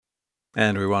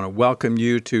And we want to welcome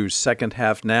you to Second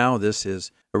Half Now. This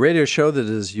is a radio show that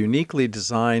is uniquely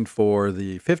designed for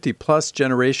the 50-plus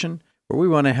generation, where we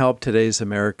want to help today's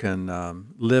American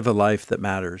live a life that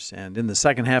matters. And in the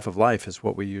second half of life is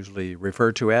what we usually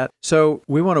refer to it. So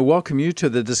we want to welcome you to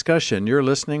the discussion. You're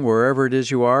listening wherever it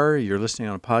is you are. You're listening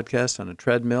on a podcast, on a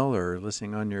treadmill, or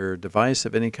listening on your device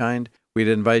of any kind. We'd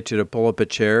invite you to pull up a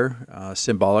chair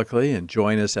symbolically and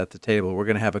join us at the table. We're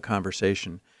going to have a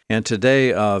conversation. And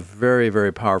today, a very,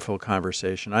 very powerful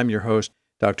conversation. I'm your host,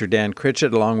 Dr. Dan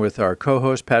Critchett, along with our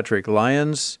co-host, Patrick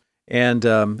Lyons. And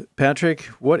Patrick,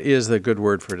 what is the good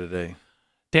word for today?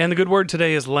 Dan, the good word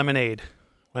today is lemonade.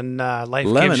 When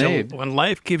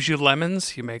life gives you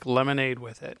lemons, you make lemonade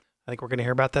with it. I think we're going to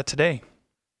hear about that today.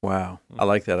 Wow, I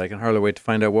like that. I can hardly wait to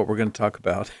find out what we're going to talk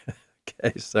about.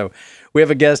 Okay, so we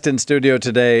have a guest in studio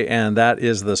today, and that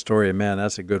is the story. Man,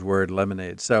 that's a good word,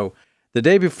 lemonade. So the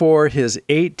day before his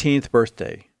 18th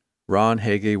birthday, Ron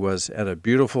Hagee was at a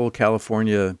beautiful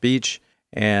California beach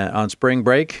and on spring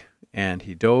break, and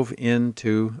he dove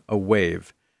into a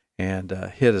wave and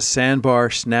hit a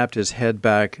sandbar, snapped his head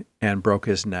back, and broke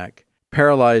his neck.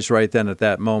 Paralyzed right then at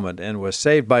that moment, and was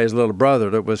saved by his little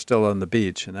brother that was still on the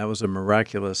beach, and that was a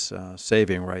miraculous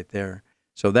saving right there.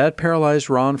 So that paralyzed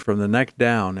Ron from the neck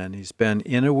down, and he's been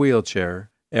in a wheelchair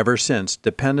ever since,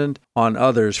 dependent on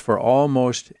others for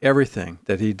almost everything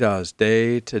that he does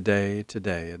day to day to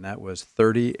day, and that was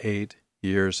 38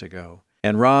 years ago.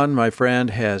 And Ron, my friend,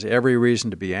 has every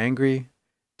reason to be angry,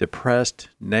 depressed,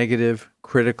 negative,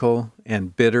 critical,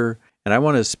 and bitter. And I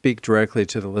want to speak directly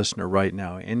to the listener right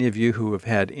now. Any of you who have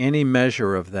had any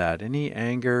measure of that, any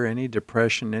anger, any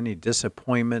depression, any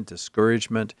disappointment,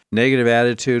 discouragement, negative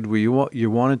attitude, you want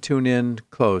to tune in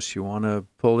close. You want to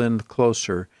pull in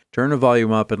closer. Turn the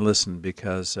volume up and listen,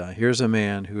 because here's a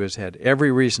man who has had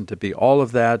every reason to be all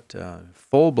of that,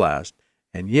 full blast.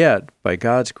 And yet, by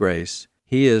God's grace,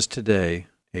 he is today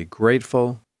a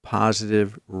grateful,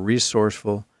 positive,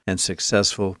 resourceful, and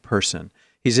successful person.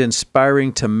 He's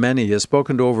inspiring to many. He has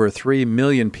spoken to over 3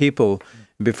 million people.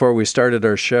 Before we started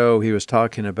our show, he was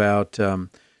talking about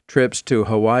trips to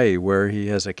Hawaii, where he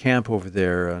has a camp over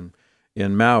there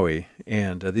in Maui.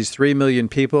 And these 3 million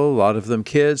people, a lot of them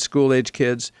kids, school-age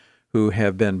kids, who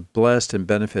have been blessed and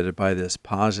benefited by this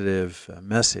positive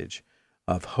message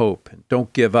of hope and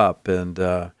don't give up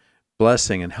and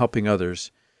blessing and helping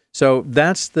others. So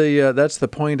that's the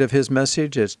point of his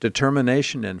message. It's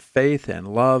determination and faith and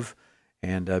love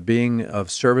and being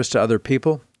of service to other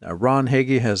people. Ron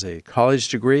Hagee has a college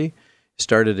degree. He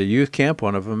started a youth camp,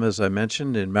 one of them, as I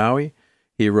mentioned, in Maui.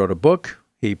 He wrote a book.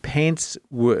 He paints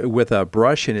with a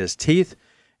brush in his teeth,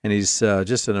 and he's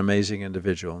just an amazing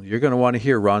individual. You're going to want to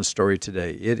hear Ron's story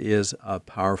today. It is a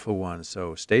powerful one,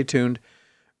 so stay tuned.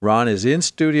 Ron is in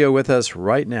studio with us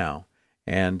right now,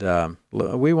 and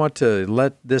we want to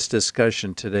let this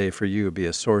discussion today for you be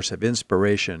a source of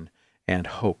inspiration and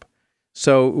hope.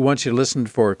 So we want you to listen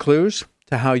for clues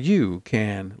to how you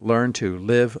can learn to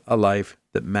live a life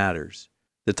that matters.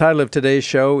 The title of today's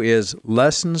show is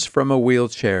Lessons from a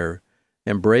Wheelchair,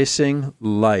 Embracing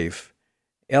Life,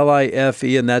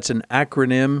 L-I-F-E, and that's an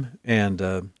acronym.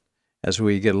 And as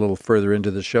we get a little further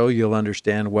into the show, you'll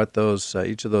understand what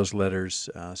each of those letters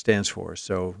stands for.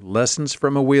 So, Lessons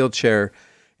from a Wheelchair,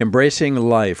 Embracing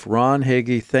Life. Ron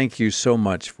Hagee, thank you so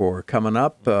much for coming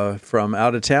up from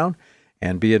out of town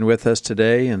and being with us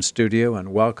today in studio,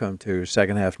 and welcome to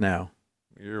Second Half Now.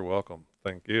 You're welcome.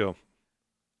 Thank you.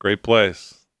 Great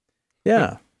place.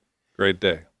 Yeah. Great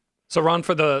day. So, Ron,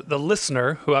 for the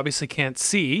listener who obviously can't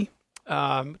see,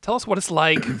 tell us what it's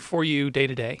like for you day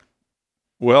to day.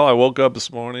 Well, I woke up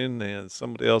this morning and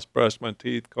somebody else brushed my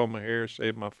teeth, combed my hair,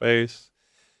 shaved my face,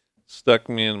 stuck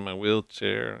me in my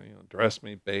wheelchair, dressed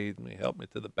me, bathed me, helped me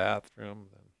to the bathroom,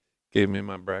 then gave me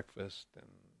my breakfast. And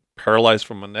paralyzed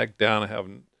from my neck down, I have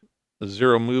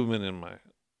zero movement in my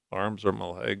arms or my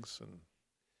legs, and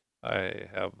I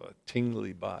have a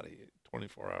tingly body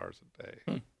 24 hours a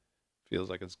day. Feels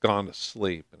like it's gone to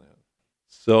sleep.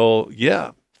 So,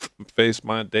 yeah, face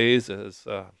my days as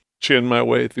chin my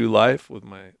way through life with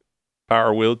my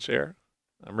power wheelchair.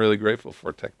 I'm really grateful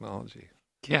for technology.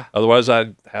 Yeah. Otherwise,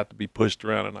 I'd have to be pushed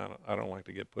around, and I don't like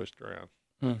to get pushed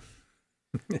around.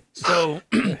 So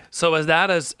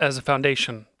as a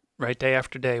foundation, right, day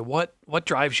after day, what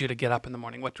drives you to get up in the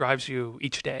morning? What drives you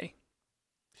each day?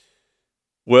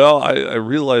 Well, I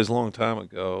realized a long time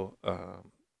ago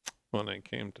when I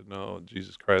came to know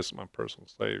Jesus Christ as my personal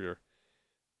Savior,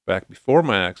 back before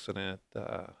my accident,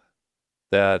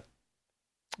 that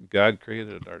God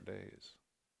created our days.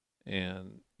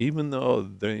 And even though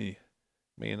they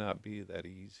may not be that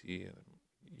easy and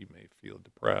you may feel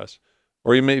depressed,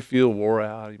 Or you may feel wore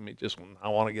out. You may just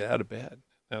not want to get out of bed.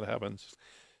 That happens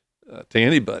to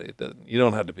anybody. You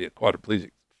don't have to be a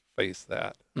quadriplegic to face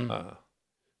that. But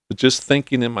just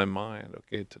thinking in my mind,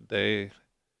 okay, today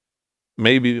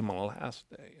may be my last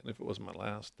day. And if it was my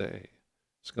last day,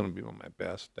 it's going to be my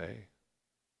best day.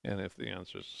 And if the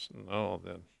answer is no,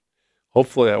 then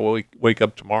hopefully I will wake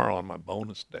up tomorrow on my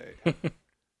bonus day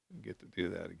and get to do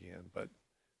that again. But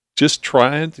just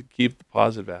trying to keep the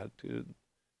positive attitude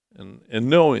and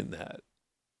knowing that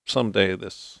someday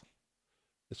this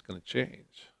is going to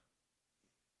change.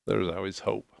 There's always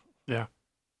hope. Yeah.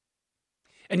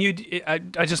 And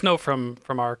I just know from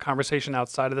our conversation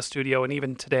outside of the studio and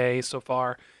even today so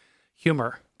far,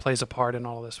 humor plays a part in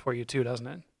all this for you too, doesn't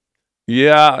it?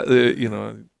 Yeah,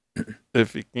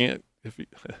 if you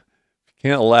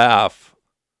can't laugh,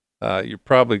 you're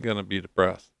probably going to be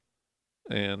depressed.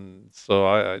 And so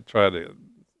I try to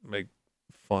make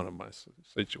fun of my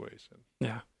situation.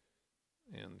 Yeah.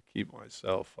 And keep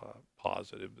myself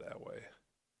positive that way.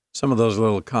 Some of those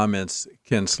little comments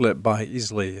can slip by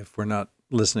easily if we're not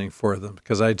listening for them,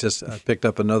 because I picked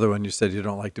up another one. You said you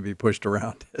don't like to be pushed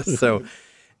around. So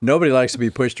nobody likes to be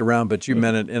pushed around, but you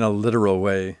meant it in a literal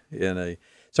way.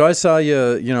 So I saw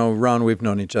you, Ron, we've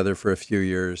known each other for a few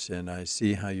years, and I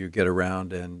see how you get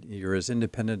around, and you're as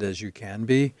independent as you can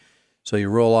be. So you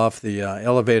roll off the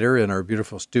elevator in our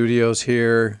beautiful studios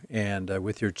here, and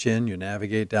with your chin, you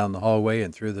navigate down the hallway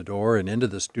and through the door and into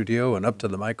the studio and up to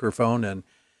the microphone, and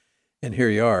here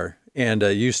you are. And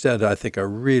you said, I think, a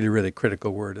really, really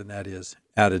critical word, and that is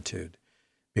attitude.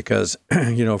 Because,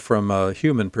 from a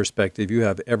human perspective, you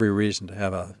have every reason to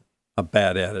have a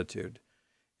bad attitude.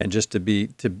 And just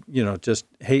just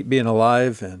hate being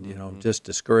alive and, just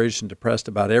discouraged and depressed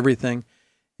about everything.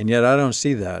 And yet I don't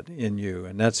see that in you.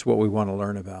 And that's what we want to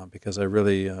learn about, because I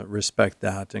really respect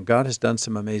that. And God has done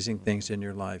some amazing things in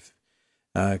your life,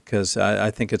 because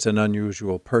I think it's an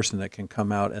unusual person that can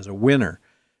come out as a winner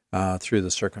through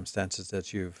the circumstances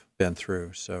that you've been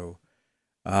through. So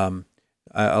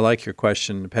I like your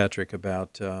question, Patrick,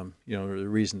 about the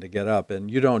reason to get up.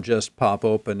 And you don't just pop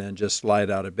open and just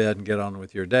slide out of bed and get on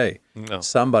with your day. No.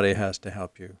 Somebody has to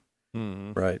help you,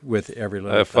 right, with every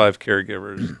little I have thing. 5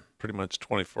 caregivers pretty much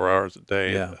 24 hours a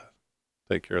day Yeah. to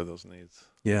take care of those needs.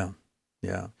 Yeah,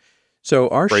 yeah. So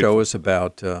our Grateful. show is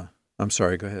about, I'm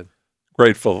sorry, go ahead.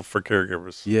 Grateful for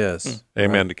caregivers. Yes.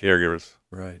 Amen to caregivers.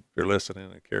 Right. If you're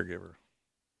listening, a caregiver.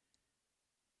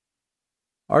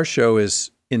 Our show is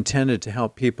intended to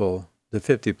help people, the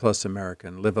 50-plus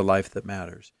American, live a life that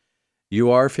matters.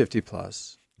 You are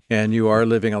 50-plus, and you are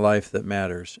living a life that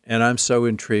matters. And I'm so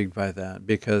intrigued by that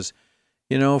because,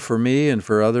 for me and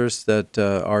for others that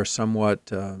are somewhat,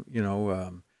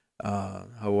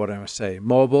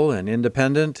 mobile and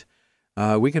independent,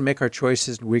 we can make our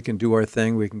choices and we can do our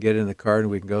thing. We can get in the car and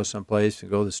we can go someplace, we can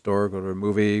go to the store, go to a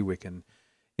movie, we can,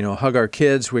 hug our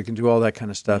kids, we can do all that kind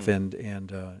of stuff. And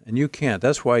you can't.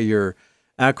 That's why your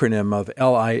acronym of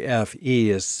LIFE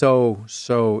is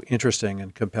so interesting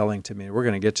and compelling to me. We're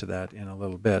going to get to that in a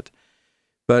little bit.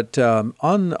 But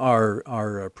on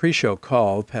our pre-show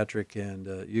call, Patrick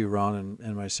and you, Ron,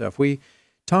 and myself, we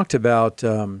talked about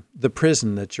the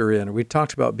prison that you're in. We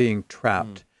talked about being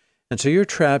trapped. And so you're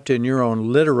trapped in your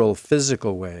own literal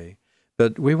physical way.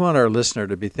 But we want our listener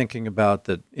to be thinking about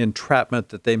the entrapment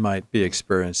that they might be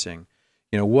experiencing.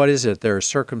 What is it? Their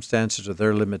circumstances or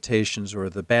their limitations or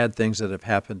the bad things that have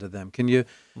happened to them. Can you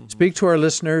speak to our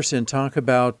listeners and talk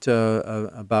about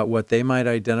what they might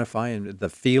identify and the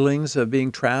feelings of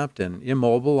being trapped and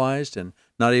immobilized and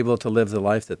not able to live the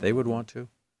life that they would want to?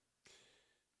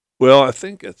 Well, I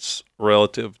think it's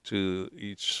relative to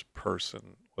each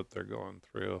person, what they're going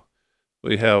through.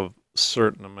 We have a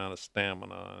certain amount of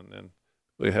stamina, and then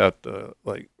we have to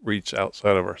reach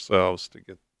outside of ourselves to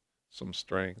get some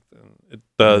strength, and it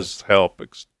does help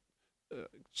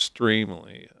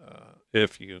extremely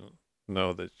if you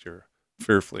know that you're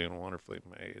fearfully and wonderfully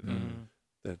made, and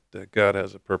that God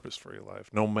has a purpose for your life,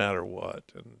 no matter what.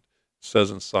 And it says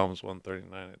in Psalms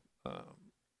 139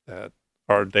 that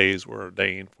our days were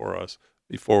ordained for us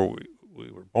before we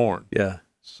were born. Yeah.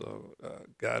 So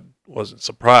God wasn't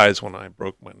surprised when I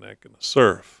broke my neck in the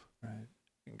surf. Right.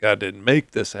 And God didn't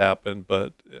make this happen,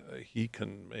 but He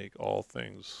can make all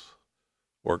things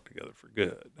work together for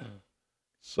good.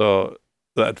 So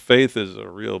that faith is a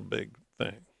real big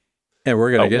thing. And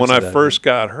we're going to get when to I that. first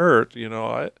got hurt,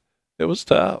 it was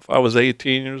tough. I was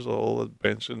 18 years old,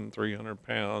 benching 300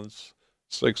 pounds,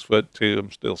 6'2".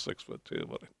 I'm still 6'2",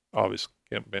 but I obviously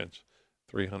can't bench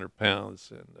 300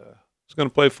 pounds. And I was going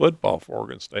to play football for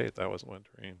Oregon State. That was my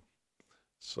dream.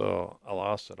 So I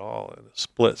lost it all in a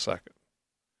split second.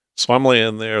 So I'm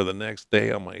laying there the next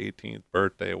day on my 18th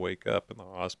birthday. I wake up in the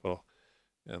hospital,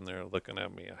 and they're looking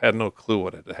at me. I had no clue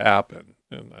what had happened,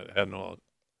 and I had no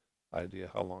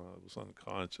idea how long I was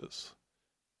unconscious.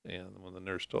 And when the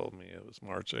nurse told me it was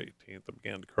March 18th, I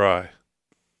began to cry.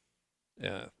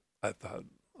 And I thought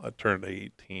I turned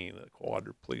 18, a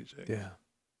quadriplegic. Yeah.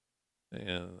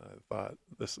 And I thought,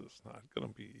 this is not going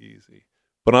to be easy.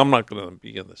 But I'm not going to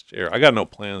be in this chair. I got no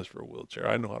plans for a wheelchair.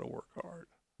 I know how to work hard.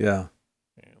 Yeah.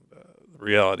 And the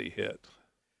reality hit.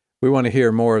 We want to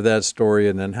hear more of that story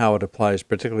and then how it applies,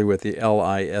 particularly with the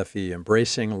LIFE,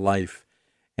 Embracing Life.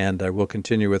 And we'll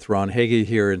continue with Ron Hagee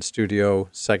here in studio,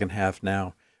 second half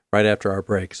now, right after our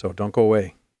break. So don't go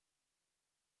away.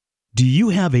 Do you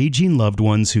have aging loved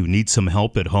ones who need some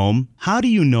help at home? How do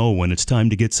you know when it's time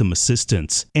to get some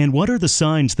assistance? And what are the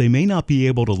signs they may not be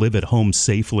able to live at home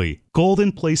safely?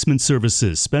 Golden Placement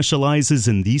Services specializes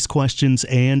in these questions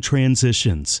and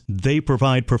transitions. They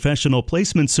provide professional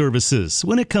placement services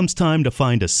when it comes time to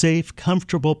find a safe,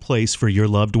 comfortable place for your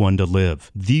loved one to live.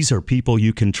 These are people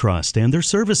you can trust, and their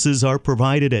services are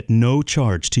provided at no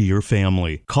charge to your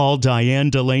family. Call Diane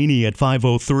Delaney at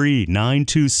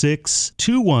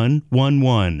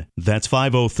 503-926-2111. That's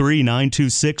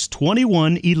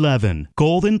 503-926-2111.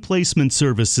 Golden Placement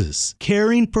Services.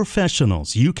 Caring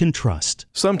professionals you can trust.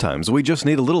 Sometimes we just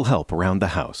need a little help around the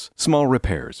house. Small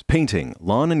repairs, painting,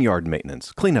 lawn and yard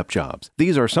maintenance, cleanup jobs.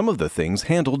 These are some of the things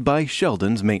handled by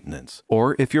Sheldon's Maintenance.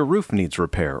 Or if your roof needs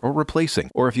repair or replacing,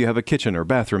 or if you have a kitchen or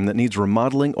bathroom that needs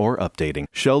remodeling or updating,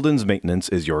 Sheldon's Maintenance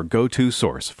is your go-to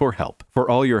source for help. For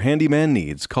all your handyman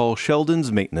needs, call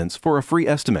Sheldon's Maintenance for a free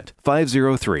estimate.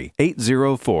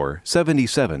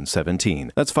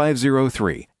 503-804-7717. That's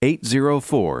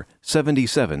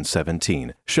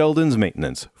 503-804-7717. Sheldon's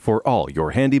Maintenance for all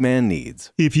your handyman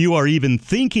needs. If you are even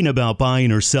thinking about buying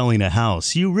or selling a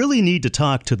house, you really need to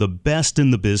talk to the best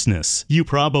in the business. You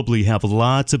probably have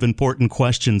lots of important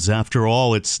questions. After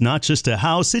all, it's not just a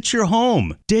house, it's your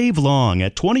home. Dave Long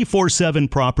at 24/7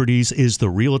 Properties is the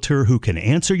realtor who can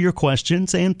answer your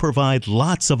questions and provide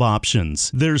lots of options.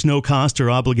 There's no cost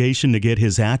or obligation to get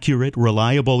his accurate,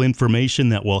 reliable information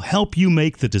that will help you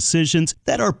make the decisions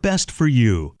that are best for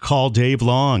you. Call Dave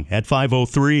Long at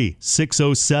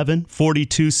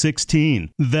 503-607-4216.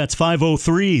 That's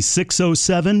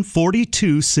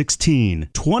 503-607-4216.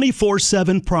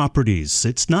 24/7 Properties.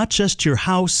 It's not just your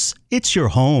house, it's your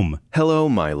home. Hello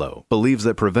Milo believes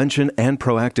that prevention and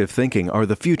proactive thinking are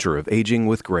the future of aging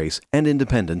with grace and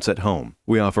independence at home.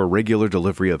 We offer regular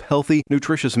delivery of healthy,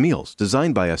 nutritious meals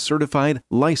designed by a certified,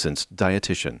 licensed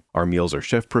dietitian. Our meals are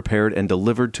chef prepared and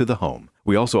delivered to the home.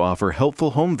 We also offer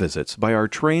helpful home visits by our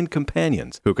trained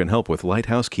companions who can help with light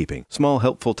housekeeping, small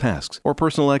helpful tasks, or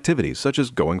personal activities such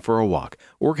as going for a walk,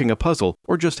 working a puzzle,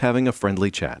 or just having a friendly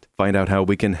chat. Find out how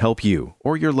we can help you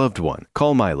or your loved one.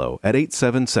 Call Milo at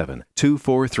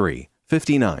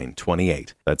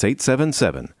 877-243-5928. That's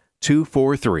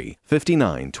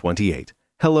 877-243-5928.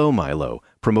 Hello Milo,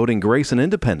 promoting grace and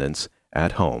independence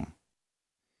at home.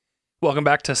 Welcome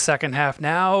back to Second Half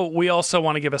Now. We also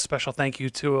want to give a special thank you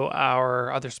to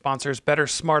our other sponsors, Better,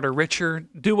 Smarter, Richer.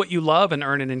 Do what you love and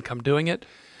earn an income doing it.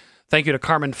 Thank you to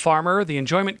Carmen Farmer, the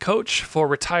enjoyment coach for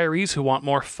retirees who want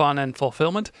more fun and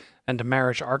fulfillment, and to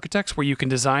Marriage Architects, where you can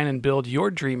design and build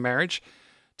your dream marriage.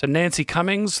 To Nancy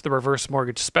Cummings, the reverse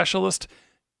mortgage specialist.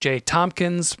 Jay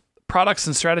Tompkins, products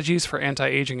and strategies for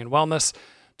anti-aging and wellness.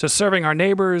 To Serving Our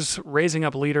Neighbors, raising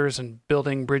up leaders and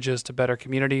building bridges to better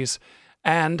communities.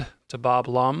 And to Bob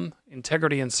Lum,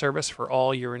 integrity and service for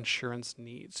all your insurance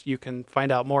needs. You can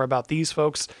find out more about these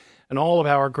folks and all of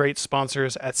our great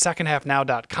sponsors at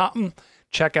secondhalfnow.com.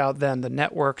 Check out then the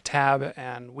network tab,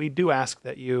 and we do ask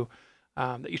that you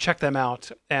check them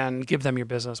out and give them your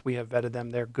business. We have vetted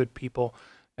them. They're good people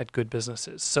at good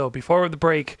businesses. So before the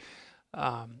break,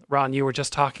 Ron, you were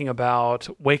just talking about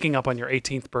waking up on your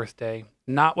 18th birthday,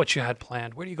 not what you had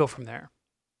planned. Where do you go from there?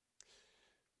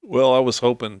 Well, I was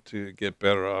hoping to get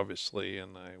better, obviously,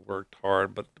 and I worked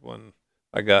hard. But when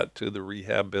I got to the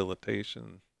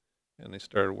rehabilitation and they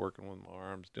started working with my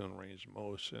arms, doing range of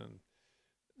motion,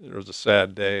 there was a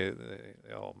sad day.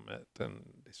 They all met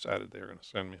and decided they were going to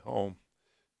send me home.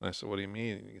 And I said, "What do you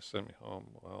mean you can send me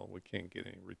home?" "Well, we can't get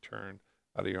any return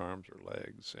out of your arms or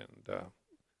legs, and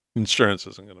insurance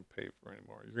isn't going to pay for it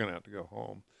anymore. You're going to have to go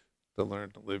home to learn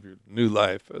to live your new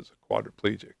life as a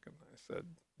quadriplegic." And I said,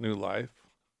 "New life?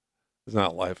 It's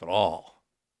not life at all."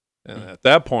 And at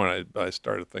that point, I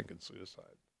started thinking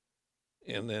suicide.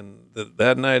 And then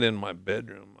that night in my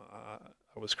bedroom, I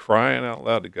was crying out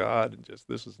loud to God and just,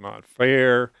 this is not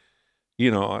fair. I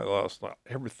lost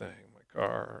everything, my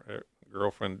car,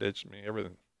 girlfriend ditched me,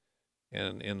 everything.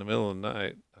 And in the middle of the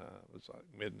night, it was like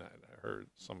midnight, I heard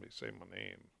somebody say my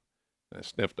name. And I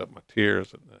sniffed up my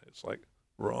tears, and it's like,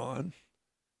 Ron.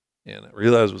 And I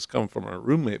realized it was coming from my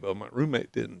roommate, but my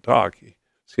roommate didn't talk. He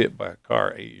was hit by a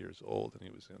car, 8 years old, and he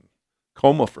was in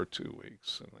coma for 2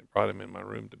 weeks. And I brought him in my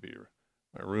room to be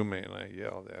my roommate, and I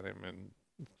yelled at him, and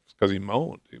because he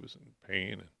moaned, he was in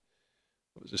pain, and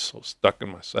I was just so stuck in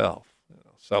myself,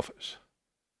 selfish.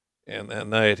 And that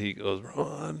night he goes,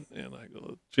 Ron, and I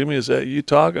go, Jimmy, is that you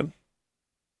talking?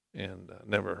 And I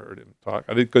never heard him talk.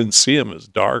 I couldn't see him. It was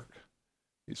dark.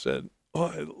 He said,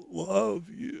 I love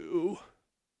you.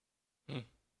 And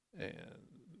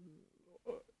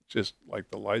just like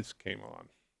the lights came on.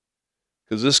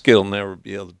 Because this kid will never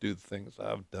be able to do the things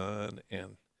I've done.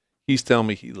 And he's telling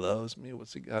me he loves me.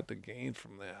 What's he got to gain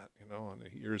from that? And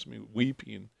he hears me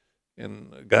weeping.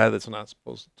 And a guy that's not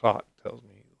supposed to talk tells me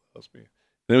he loves me.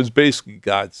 And it was basically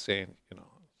God saying, I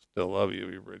still love you.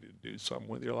 Are you ready to do something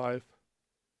with your life?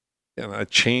 And I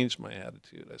changed my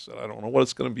attitude. I said, I don't know what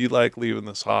it's going to be like leaving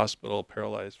this hospital,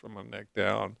 paralyzed from my neck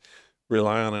down,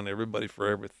 relying on everybody for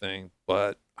everything,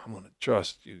 but I'm going to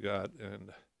trust you, God.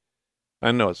 And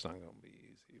I know it's not going to be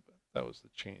easy, but that was the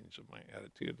change of my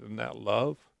attitude. And that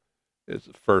love is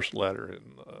the first letter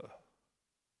in the,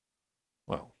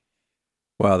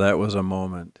 Wow, that was a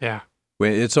moment. Yeah.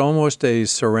 It's almost a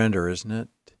surrender, isn't it?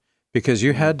 Because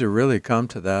you had to really come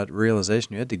to that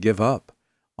realization. You had to give up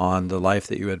on the life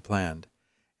that you had planned.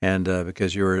 And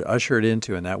because you were ushered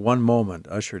into, in that one moment,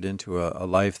 ushered into a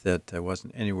life that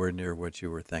wasn't anywhere near what you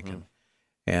were thinking.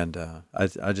 And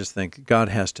I just think God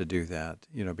has to do that,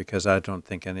 because I don't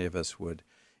think any of us would,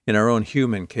 in our own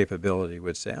human capability,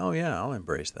 would say, oh, yeah, I'll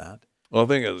embrace that. Well, I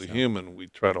think as a human, we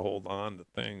try to hold on to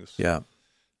things. Yeah.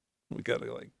 We got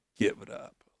to, give it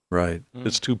up. Right.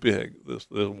 It's too big. This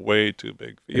is way too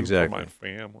big even for my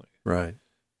family. Right.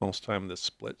 Most time this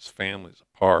splits families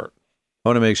apart. I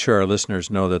want to make sure our listeners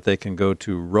know that they can go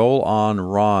to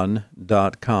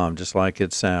rollonron.com, just like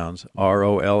it sounds,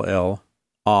 ROLL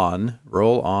on,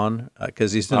 roll on,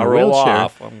 because he's in a wheelchair.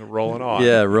 Off. I'm rolling on.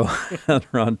 Yeah,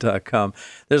 rollonron.com.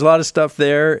 There's a lot of stuff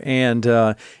there,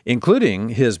 and including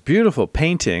his beautiful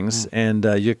paintings, and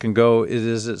you can go,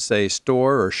 does it say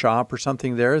store or shop or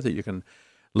something there that you can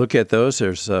look at those?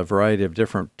 There's a variety of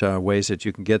different ways that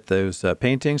you can get those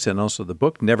paintings, and also the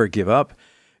book, Never Give Up.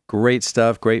 Great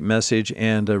stuff, great message,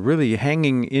 and really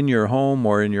hanging in your home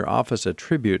or in your office a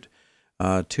tribute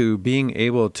to being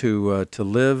able to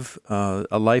live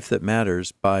a life that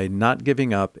matters by not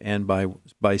giving up and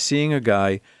by seeing a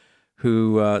guy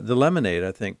who, the lemonade,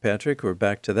 I think, Patrick, we're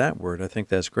back to that word. I think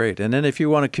that's great. And then if you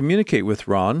want to communicate with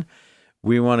Ron,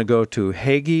 we want to go to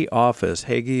Hagee Office.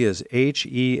 Hagee is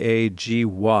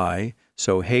Heagy,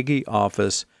 so Hagee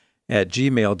Office at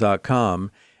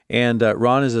gmail.com. And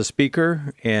Ron is a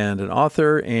speaker and an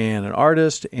author and an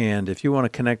artist, and if you want to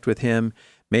connect with him,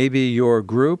 maybe your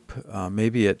group,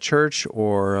 maybe at church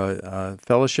or a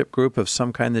fellowship group of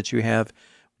some kind that you have,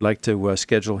 would like to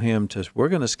schedule him we're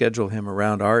going to schedule him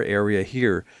around our area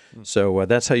here. So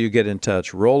that's how you get in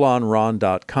touch,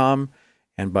 rollonron.com,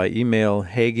 and by email,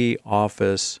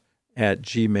 hageeoffice at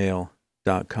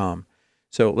gmail.com.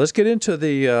 So let's get into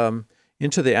the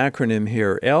acronym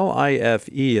here, LIFE,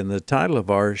 and the title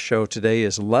of our show today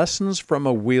is Lessons from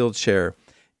a Wheelchair,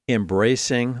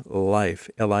 Embracing Life,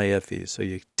 LIFE. So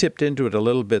you tipped into it a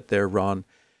little bit there, Ron.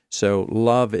 So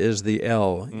love is the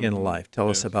L in life. Tell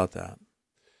us about that.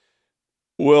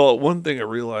 Well, one thing I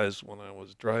realized when I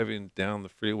was driving down the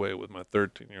freeway with my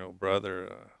 13-year-old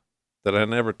brother, that I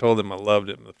never told him I loved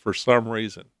him for some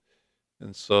reason.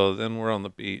 And so then we're on the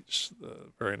beach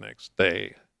the very next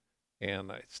day.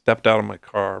 And I stepped out of my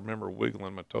car. I remember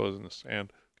wiggling my toes in the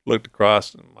sand, looked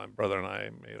across, and my brother and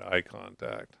I made eye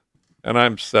contact. And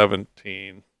I'm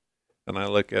 17, and I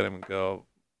look at him and go,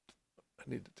 I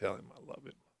need to tell him I love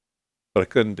him. But I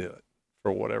couldn't do it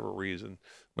for whatever reason.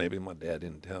 Maybe my dad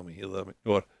didn't tell me he loved me.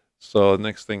 So the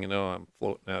next thing you know, I'm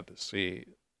floating out to sea,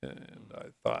 and I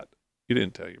thought, you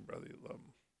didn't tell your brother you love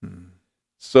him.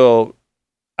 So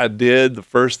I did. The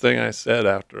first thing I said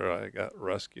after I got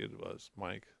rescued was,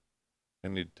 Mike, I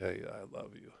need to tell you I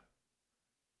love you.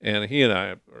 And he and I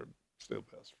are still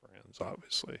best friends,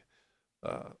 obviously.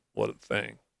 What a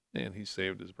thing. And he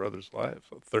saved his brother's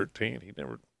life. At 13, he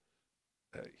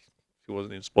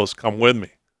wasn't even supposed to come with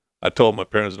me. I told my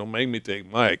parents, don't make me take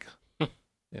Mike.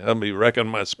 I'll be wrecking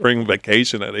my spring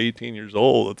vacation at 18 years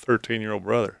old, a 13-year-old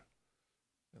brother.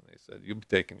 And they said, you'll be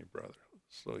taking your brother.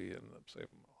 So he ended up saving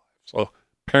my life. So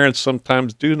parents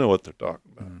sometimes do know what they're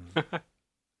talking about.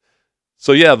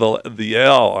 So yeah, the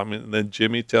L, then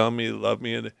Jimmy telling me he loved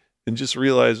me and just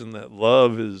realizing that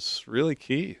love is really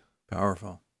key.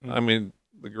 Powerful. I mean,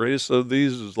 the greatest of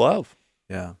these is love.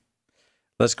 Yeah.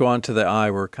 Let's go on to the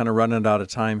I. We're kind of running out of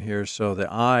time here. So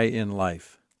the I in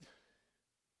life.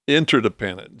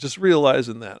 Interdependent. Just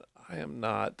realizing that I am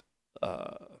not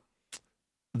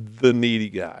the needy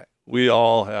guy. We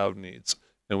all have needs,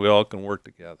 and we all can work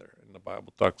together. And the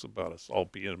Bible talks about us all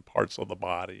being parts of the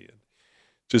body. And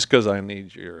just because I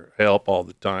need your help all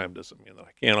the time doesn't mean that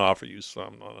I can't offer you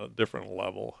some on a different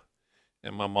level.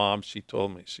 And my mom, she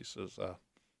told me, she says,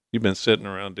 you've been sitting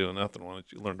around doing nothing. Why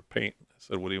don't you learn to paint? I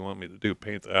said, what do you want me to do,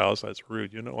 paint the house? That's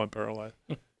rude. You know I'm paralyzed.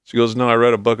 She goes, no, I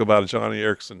read a book about Johnny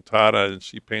Erickson Tata, and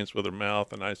she paints with her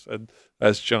mouth. And I said,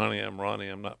 that's Johnny, I'm Ronnie,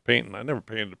 I'm not painting. I never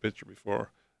painted a picture before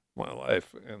in my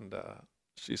life. And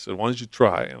she said, why don't you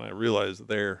try? And I realized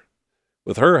there,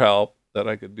 with her help, that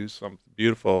I could do something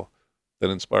beautiful that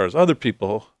inspires other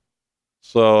people.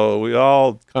 So we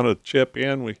all kind of chip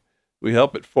in. We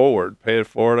help it forward, pay it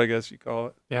forward, I guess you call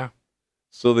it. Yeah.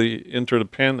 So the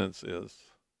interdependence is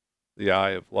the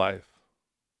I of life.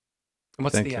 And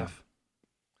what's Thank the you. F?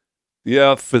 The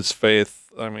F is faith.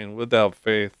 I mean, without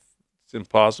faith, it's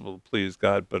impossible to please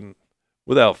God. But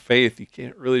without faith, you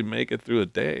can't really make it through a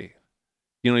day.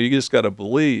 You know, you just got to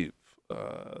believe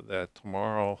that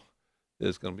tomorrow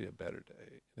is going to be a better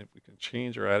day. And if we can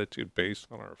change our attitude based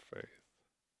on our faith,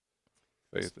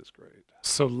 faith is great.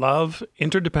 So love,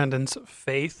 interdependence,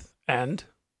 faith, and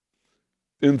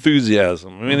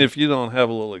Enthusiasm. I mean, if you don't have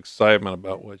a little excitement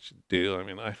about what you do, I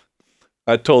mean,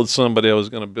 I told somebody I was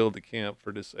going to build a camp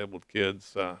for disabled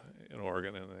kids in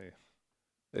Oregon, and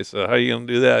they said, how are you going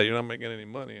to do that? You're not making any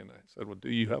money. And I said, well, do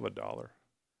you have $1?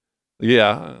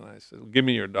 Yeah. And I said, well, give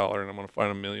me your $1, and I'm going to find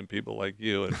 1 million people like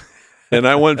you. And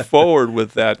I went forward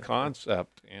with that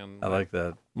concept. And I like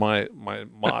that. my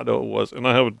motto was, and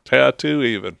I have a tattoo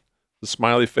even, the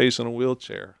smiley face in a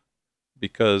wheelchair,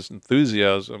 because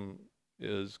enthusiasm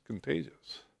is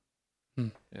contagious.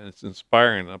 And it's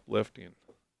inspiring, uplifting.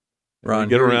 Ron, When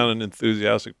you get here around an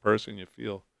enthusiastic person, you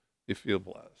feel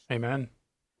blessed. amen.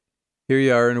 Here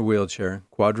you are in a wheelchair,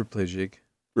 quadriplegic,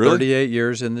 Really? 38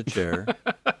 years in the chair,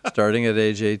 starting at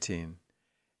age 18.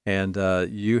 And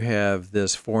you have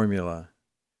this formula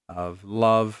of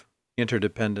love,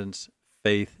 interdependence,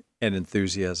 faith, and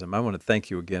enthusiasm. I want to thank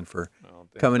you again for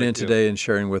coming in today and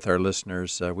sharing with our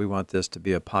listeners. We want this to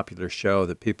be a popular show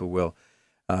that people will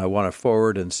want to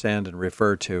forward and send and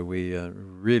refer to. We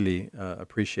really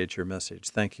appreciate your message.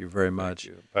 Thank you very much.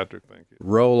 Thank you, Patrick. Thank you.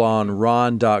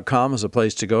 RollOnRon.com is a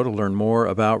place to go to learn more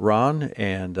about Ron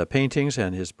and paintings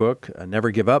and his book,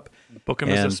 Never Give Up. Book him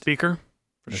as a And speaker,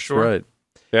 for That's sure. right.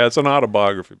 Yeah, it's an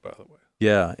autobiography, by the way.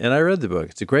 Yeah, and I read the book.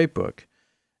 It's a great book.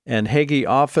 And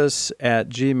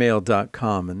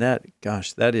HageeOffice@gmail.com. And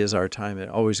that is our time. It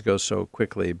always goes so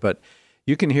quickly. But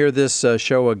you can hear this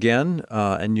show again,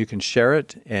 and you can share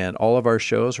it. And all of our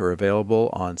shows are available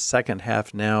on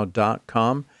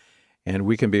secondhalfnow.com. And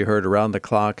we can be heard around the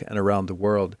clock and around the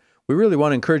world. We really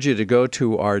want to encourage you to go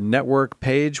to our network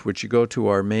page, which you go to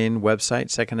our main website,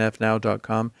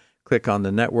 secondhalfnow.com. Click on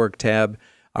the network tab.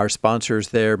 Our sponsors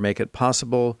there make it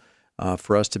possible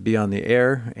for us to be on the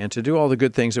air and to do all the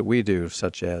good things that we do,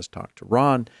 such as talk to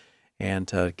Ron and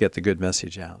get the good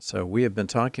message out. So we have been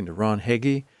talking to Ron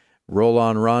Hagee,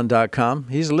 RollOnRon.com.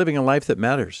 He's living a life that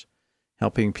matters,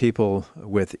 helping people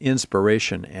with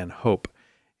inspiration and hope.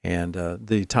 And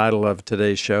the title of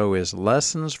today's show is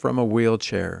Lessons from a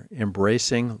Wheelchair,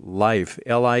 Embracing Life,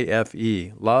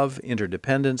 L-I-F-E, Love,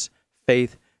 Interdependence,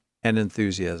 Faith, and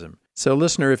Enthusiasm. So,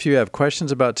 listener, if you have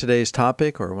questions about today's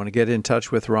topic or want to get in touch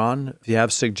with Ron, if you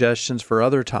have suggestions for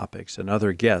other topics and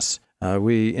other guests,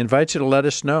 we invite you to let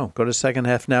us know. Go to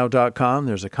secondhalfnow.com.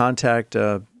 There's a contact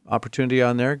opportunity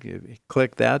on there. You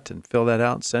click that and fill that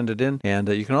out and send it in. And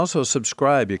you can also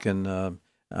subscribe. You can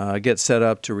get set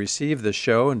up to receive the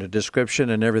show and the description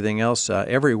and everything else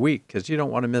every week, because you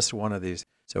don't want to miss one of these.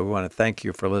 So we want to thank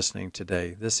you for listening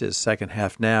today. This is Second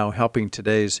Half Now, helping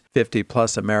today's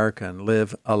 50-plus American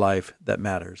live a life that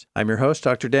matters. I'm your host,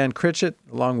 Dr. Dan Critchett,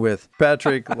 along with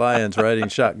Patrick Lyons riding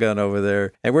shotgun over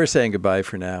there. And we're saying goodbye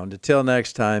for now. And until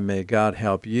next time, may God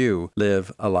help you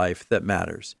live a life that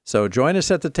matters. So join us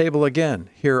at the table again.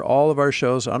 Hear all of our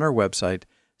shows on our website,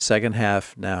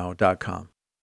 secondhalfnow.com.